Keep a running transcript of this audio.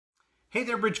Hey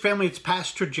there, Bridge family, it's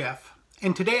Pastor Jeff,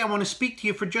 and today I want to speak to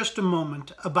you for just a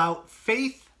moment about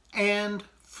faith and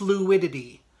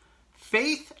fluidity.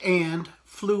 Faith and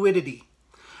fluidity.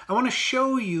 I want to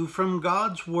show you from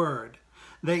God's Word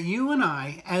that you and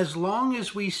I, as long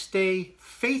as we stay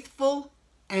faithful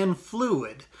and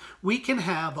fluid, we can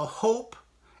have a hope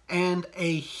and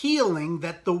a healing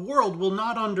that the world will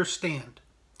not understand.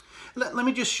 Let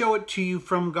me just show it to you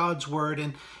from God's Word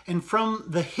and from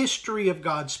the history of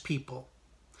God's people.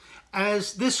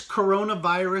 As this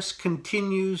coronavirus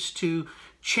continues to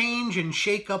change and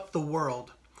shake up the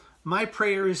world, my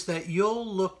prayer is that you'll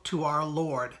look to our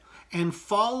Lord and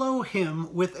follow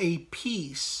Him with a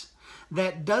peace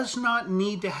that does not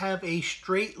need to have a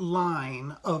straight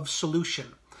line of solution.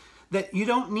 That you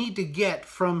don't need to get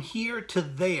from here to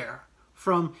there,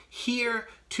 from here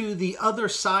to the other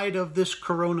side of this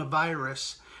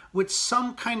coronavirus with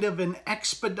some kind of an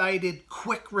expedited,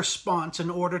 quick response in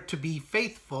order to be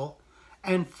faithful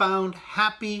and found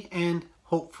happy and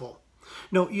hopeful.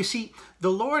 No, you see,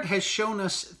 the Lord has shown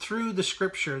us through the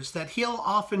scriptures that He'll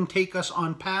often take us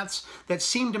on paths that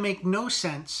seem to make no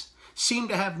sense, seem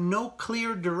to have no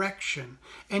clear direction,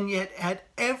 and yet at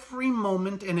every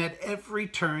moment and at every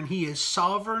turn, He is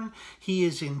sovereign, He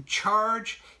is in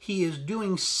charge, He is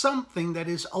doing something that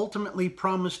is ultimately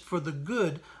promised for the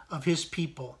good of His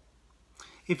people.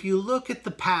 If you look at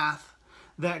the path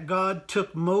that God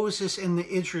took Moses and the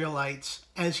Israelites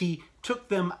as He took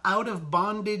them out of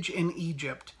bondage in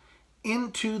Egypt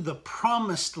into the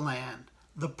promised land,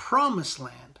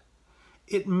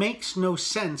 it makes no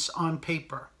sense on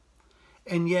paper.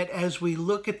 And yet, as we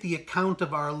look at the account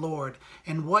of our Lord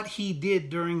and what He did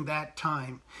during that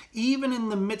time, even in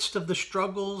the midst of the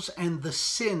struggles and the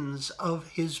sins of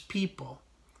His people,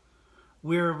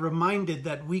 we're reminded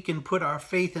that we can put our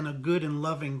faith in a good and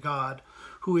loving God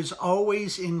who is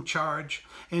always in charge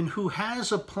and who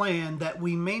has a plan that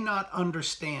we may not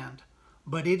understand,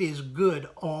 but it is good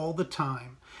all the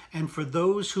time. And for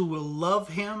those who will love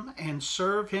Him and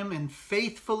serve Him and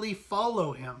faithfully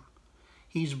follow Him,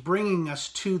 He's bringing us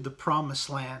to the promised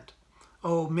land.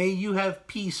 Oh, may you have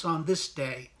peace on this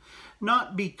day,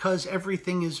 not because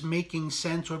everything is making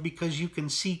sense or because you can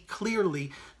see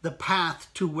clearly the path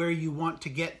to where you want to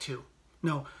get to.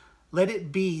 No, let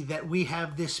it be that we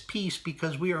have this peace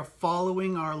because we are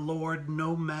following our Lord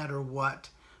no matter what,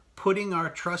 putting our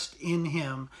trust in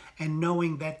Him and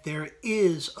knowing that there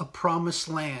is a promised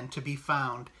land to be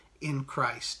found in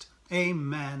Christ.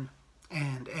 Amen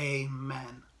and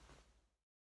amen.